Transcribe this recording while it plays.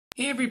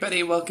Hey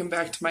everybody, welcome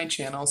back to my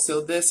channel.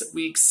 So this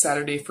week's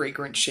Saturday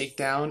Fragrance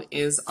Shakedown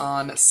is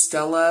on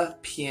Stella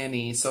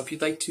Peony. So if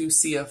you'd like to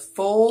see a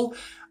full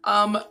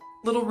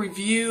little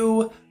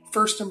review,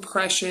 first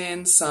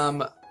impression,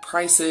 some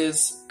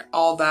prices,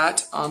 all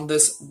that on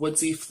this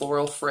woodsy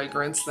floral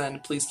fragrance, then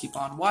please keep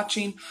on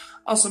watching.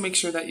 Also make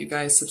sure that you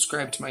guys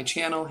subscribe to my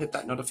channel, hit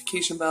that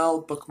notification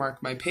bell,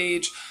 bookmark my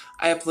page.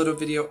 I upload a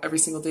video every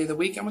single day of the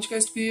week. I want you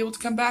guys to be able to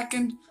come back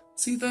and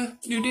see the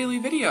new daily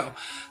video.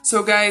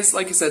 So guys,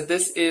 like I said,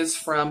 this is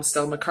from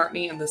Stella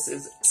McCartney and this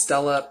is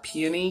Stella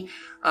Peony.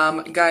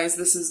 Guys,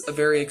 this is a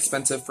very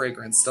expensive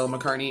fragrance. Stella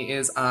McCartney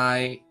is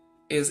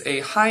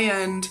a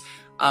high-end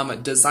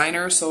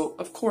designer, so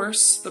of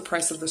course the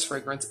price of this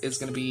fragrance is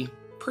going to be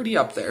pretty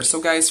up there.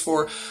 So guys,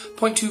 for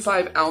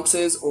 0.25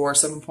 ounces or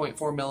 7.4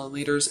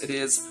 milliliters, it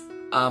is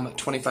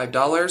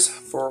 $25.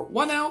 For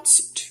 1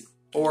 ounce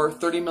or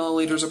 30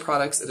 milliliters of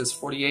products, it is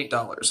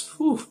 $48.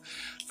 Whew.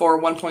 For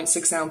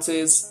 1.6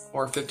 ounces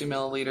or 50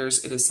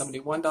 milliliters, it is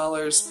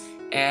 $71.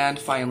 And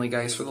finally,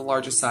 guys, for the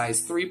largest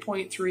size,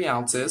 3.3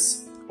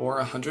 ounces or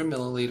 100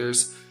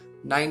 milliliters,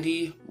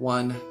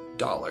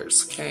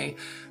 $91. Okay,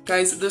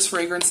 guys, this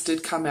fragrance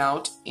did come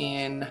out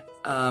in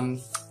late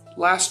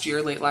last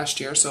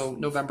year, so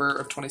November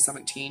of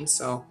 2017.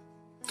 So,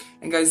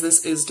 and guys,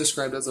 this is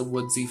described as a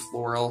woodsy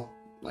floral,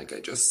 like I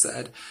just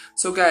said.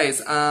 So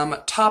guys,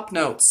 top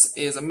notes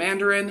is a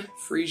Mandarin,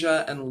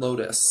 Freesia, and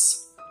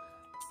Lotus.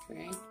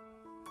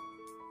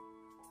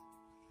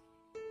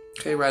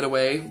 Okay, right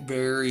away,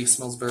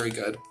 smells very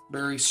good,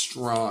 very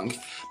strong.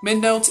 Mid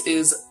notes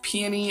is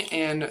Peony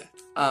and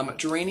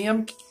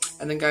Geranium.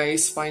 And then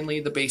guys, finally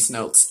the base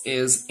notes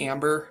is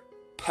amber,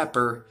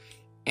 pepper,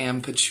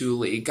 and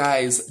patchouli.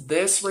 Guys,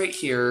 this right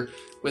here,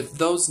 with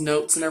those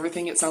notes and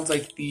everything, it sounds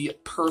like the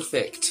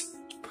perfect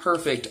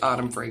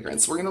autumn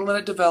fragrance. We're gonna let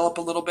it develop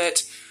a little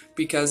bit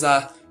because,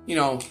 you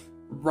know,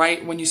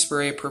 right when you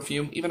spray a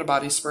perfume, even a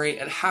body spray,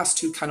 it has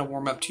to kind of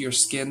warm up to your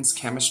skin's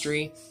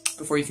chemistry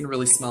before you can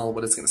really smell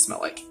what it's gonna smell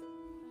like.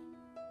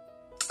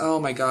 Oh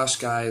my gosh,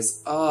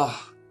 guys.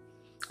 Oh,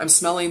 I'm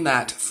smelling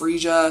that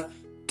Freesia,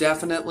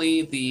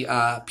 definitely the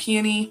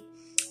peony,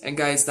 and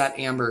guys, that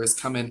amber is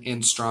coming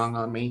in strong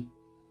on me.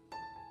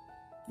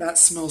 That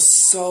smells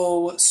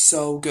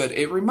so good.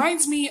 It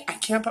reminds me, I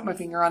can't put my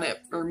finger on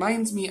it, it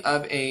reminds me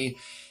of a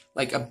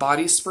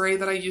body spray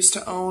that I used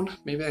to own.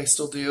 Maybe I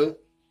still do.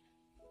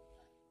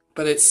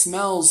 But it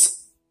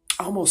smells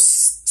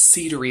almost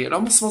cedary. It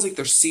almost smells like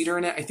there's cedar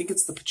in it. I think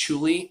it's the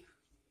patchouli.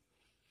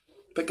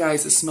 But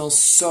guys, it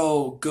smells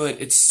so good.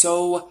 It's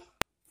so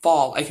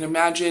fall. I can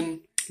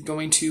imagine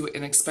going to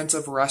an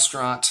expensive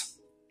restaurant,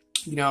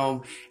 you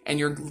know, and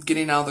you're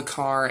getting out of the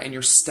car and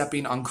you're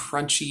stepping on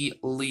crunchy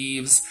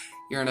leaves.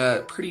 You're in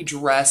a pretty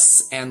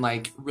dress and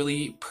like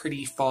really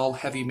pretty fall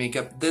heavy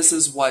makeup. This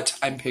is what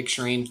I'm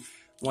picturing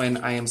when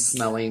I am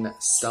smelling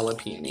Stella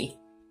Peony.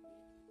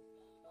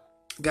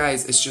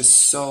 Guys, it's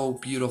just so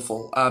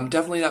beautiful.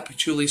 Definitely that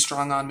patchouli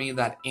strong on me,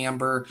 that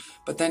amber,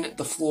 but then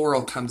the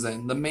floral comes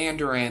in. The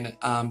Mandarin,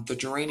 the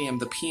Geranium,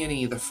 the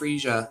Peony, the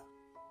Freesia.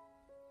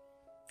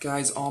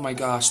 Guys, oh my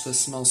gosh,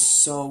 this smells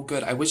so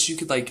good. I wish you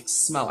could like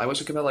smell. I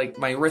wish I could have like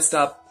my wrist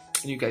up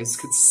and you guys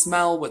could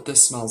smell what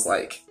this smells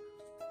like.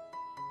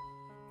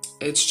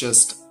 It's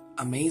just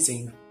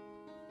amazing.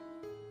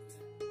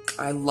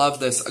 I love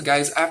this.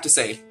 Guys, I have to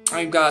say,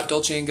 I've got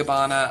Dolce &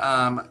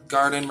 Gabbana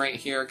Garden right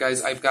here.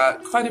 Guys, I've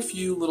got quite a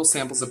few little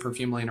samples of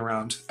perfume laying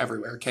around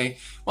everywhere, okay?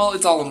 Well,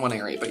 it's all in one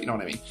area, but you know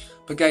what I mean.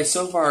 But guys,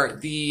 so far,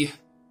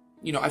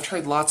 I've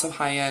tried lots of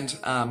high-end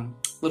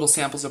little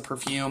samples of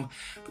perfume.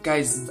 But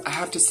guys, I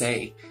have to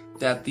say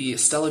that the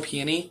Stella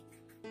Peony,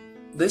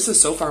 this is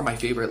so far my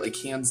favorite, like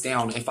hands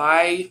down.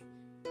 I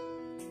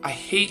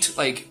hate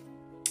like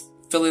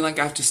feeling like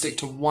I have to stick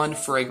to one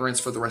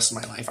fragrance for the rest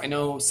of my life. I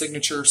know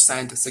signature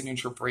scent, a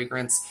signature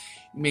fragrance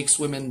makes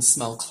women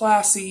smell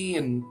classy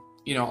and,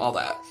 you know, all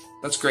that.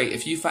 That's great.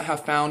 If you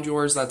have found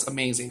yours, that's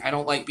amazing. I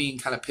don't like being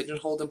kind of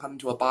pigeonholed and put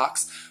into a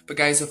box. But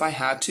guys, if I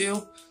had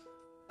to,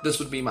 this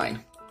would be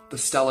mine. The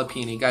Stella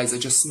Peony. Guys, it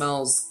just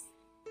smells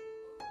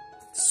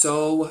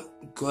so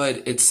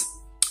good. It's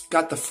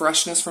got the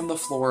freshness from the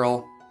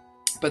floral,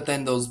 but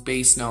then those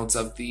base notes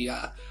of the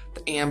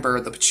amber,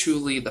 the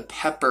patchouli, the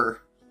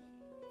pepper.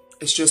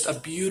 It's just a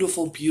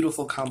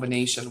beautiful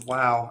combination.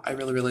 Wow, I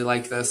really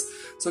like this.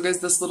 So guys,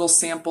 this little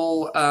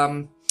sample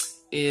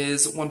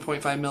is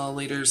 1.5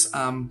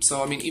 milliliters.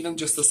 So I mean, even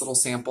just this little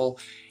sample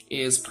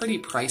is pretty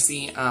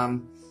pricey.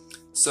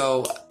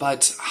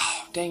 But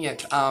oh, dang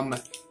it.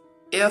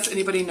 If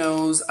anybody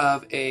knows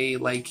of a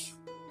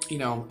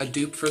a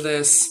dupe for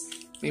this,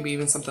 maybe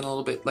even something a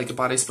little bit like a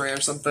body spray or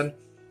something.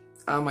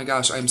 Oh my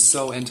gosh, I'm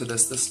so into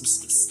this.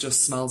 This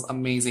just smells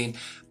amazing.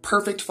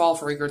 Perfect fall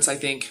fragrance, I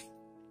think.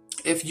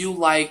 If you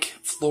like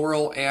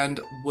floral and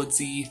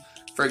woodsy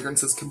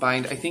fragrances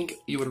combined, I think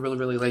you would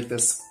really like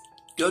this.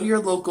 Go to your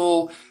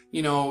local,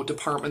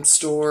 department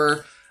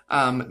store,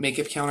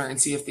 makeup counter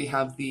and see if they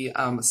have the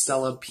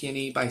Stella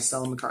Peony by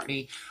Stella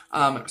McCartney.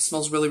 It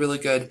smells really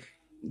good.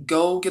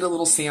 go get a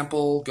little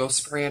sample, go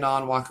spray it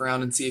on, walk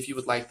around and see if you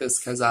would like this,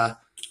 because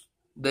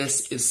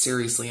this is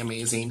seriously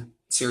amazing.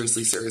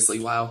 Seriously, seriously,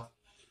 wow.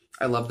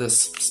 I love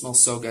this. It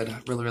smells so good.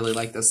 I really, really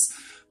like this.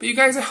 But you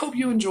guys, I hope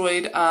you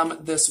enjoyed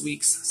this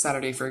week's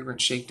Saturday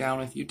Fragrance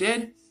Shakedown. If you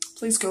did,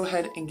 please go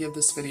ahead and give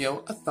this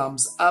video a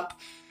thumbs up.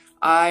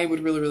 I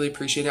would really, really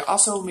appreciate it.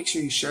 Also, make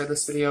sure you share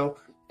this video.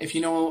 If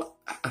you know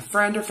a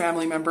friend or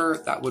family member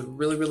that would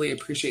really, really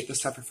appreciate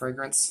this type of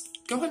fragrance,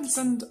 go ahead and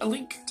send a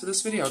link to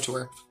this video to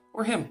her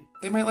or him.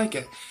 They might like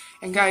it.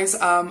 And guys,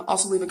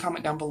 also leave a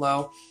comment down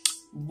below.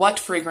 What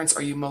fragrance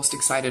are you most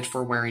excited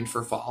for wearing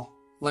for fall?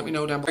 Let me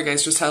know down below.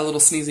 Guys, just had a little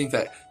sneezing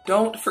fit.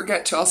 Don't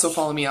forget to also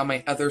follow me on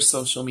my other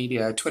social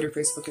media, Twitter,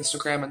 Facebook,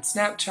 Instagram, and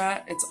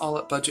Snapchat. It's all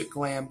at Budget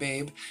Glam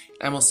Babe.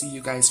 And we'll see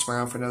you guys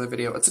tomorrow for another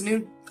video. It's a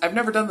new, I've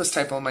never done this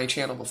type on my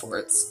channel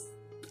before.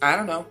 I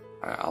don't know.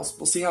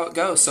 We'll see how it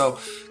goes. So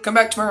come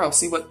back tomorrow,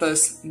 see what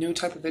this new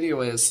type of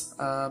video is.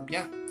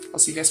 Yeah, I'll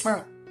see you guys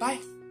tomorrow. Bye.